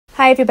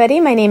Hi everybody,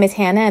 my name is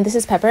Hannah and this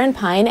is Pepper and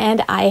Pine,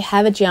 and I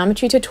have a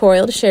geometry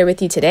tutorial to share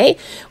with you today.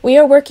 We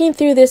are working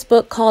through this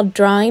book called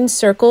Drawing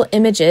Circle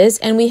Images,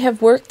 and we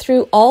have worked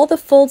through all the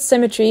fold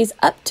symmetries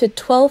up to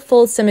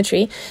 12-fold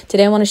symmetry.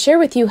 Today I want to share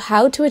with you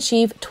how to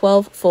achieve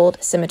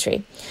 12-fold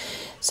symmetry.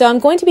 So I'm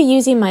going to be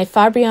using my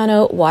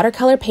Fabriano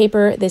watercolor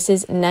paper. This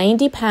is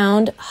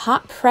 90-pound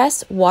hot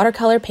press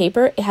watercolor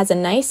paper. It has a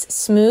nice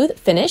smooth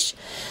finish.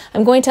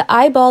 I'm going to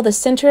eyeball the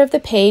center of the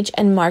page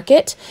and mark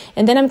it,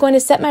 and then I'm going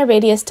to set my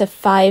radius to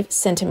 5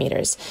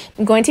 centimeters.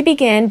 I'm going to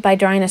begin by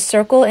drawing a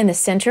circle in the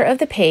center of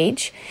the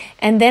page,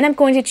 and then I'm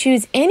going to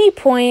choose any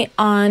point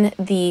on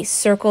the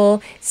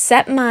circle,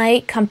 set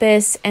my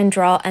compass, and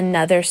draw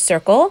another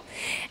circle.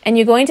 And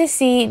you're going to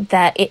see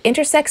that it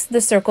intersects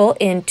the circle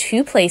in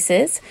 2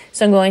 places.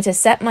 So I'm going to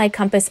set my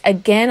compass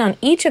again on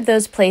each of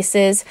those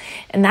places,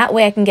 and that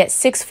way I can get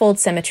 6-fold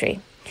symmetry.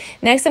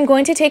 Next, I'm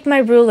going to take my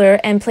ruler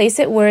and place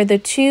it where the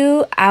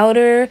 2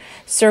 outer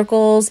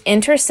circles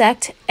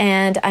intersect,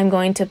 and I'm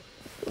going to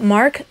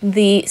mark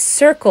the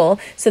circle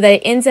so that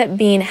it ends up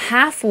being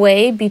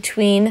halfway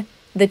between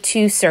the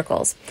 2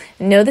 circles.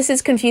 I know this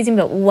is confusing,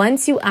 but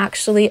once you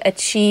actually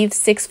achieve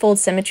 6-fold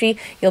symmetry,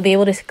 you'll be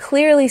able to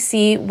clearly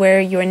see where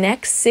your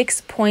next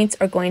 6 points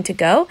are going to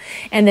go.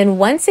 And then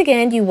once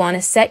again, you want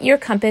to set your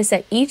compass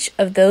at each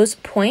of those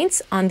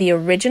points on the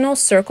original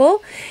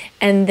circle,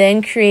 and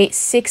then create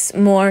 6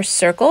 more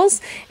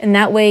circles, and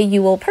that way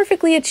you will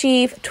perfectly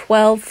achieve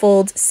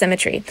 12-fold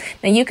symmetry.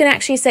 Now you can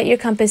actually set your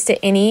compass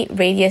to any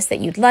radius that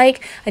you'd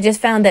like. I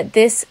just found that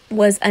this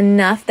was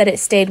enough that it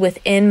stayed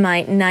within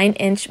my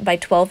 9-inch by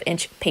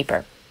 12-inch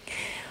paper.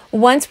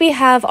 Once we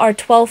have our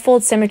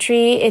 12-fold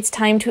symmetry, it's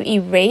time to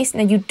erase.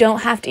 Now you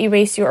don't have to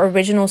erase your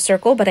original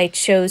circle, but I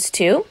chose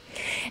to.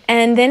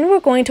 And then we're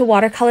going to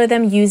watercolor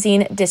them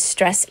using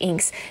distress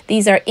inks.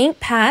 These are ink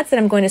pads that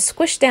I'm going to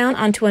squish down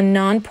onto a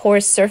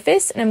non-porous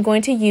surface, and I'm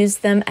going to use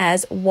them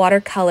as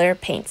watercolor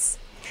paints.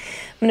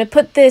 I'm going to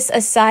put this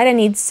aside. I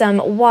need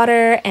some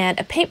water and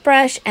a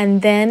paintbrush,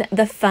 and then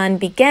the fun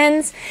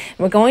begins.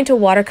 We're going to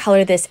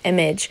watercolor this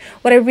image.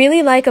 What I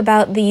really like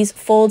about these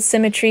fold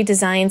symmetry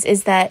designs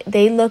is that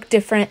they look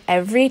different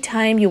every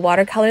time you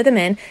watercolor them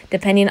in,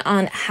 depending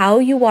on how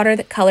you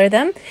watercolor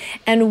them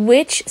and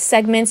which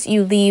segments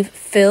you leave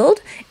filled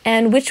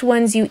and which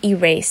ones you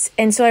erase.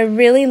 And so I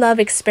really love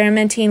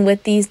experimenting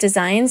with these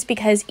designs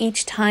because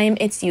each time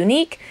it's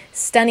unique,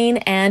 stunning,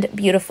 and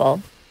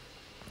beautiful.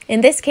 In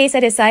this case,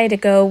 I decided to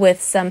go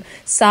with some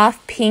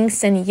soft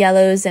pinks and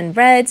yellows and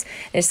reds.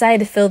 I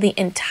decided to fill the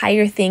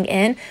entire thing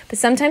in, but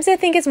sometimes I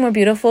think it's more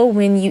beautiful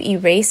when you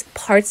erase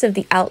parts of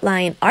the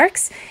outline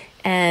arcs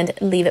and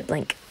leave it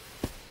blank.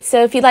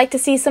 So if you'd like to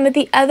see some of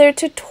the other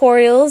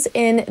tutorials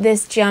in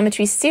this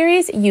geometry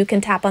series, you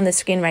can tap on the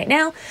screen right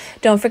now.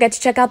 Don't forget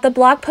to check out the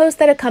blog post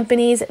that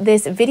accompanies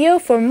this video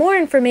for more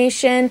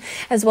information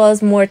as well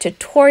as more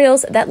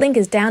tutorials. That link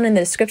is down in the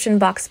description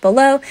box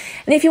below.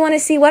 And if you want to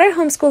see what our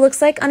homeschool looks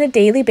like on a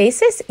daily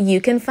basis, you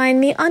can find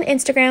me on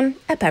Instagram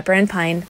at Pepper and Pine.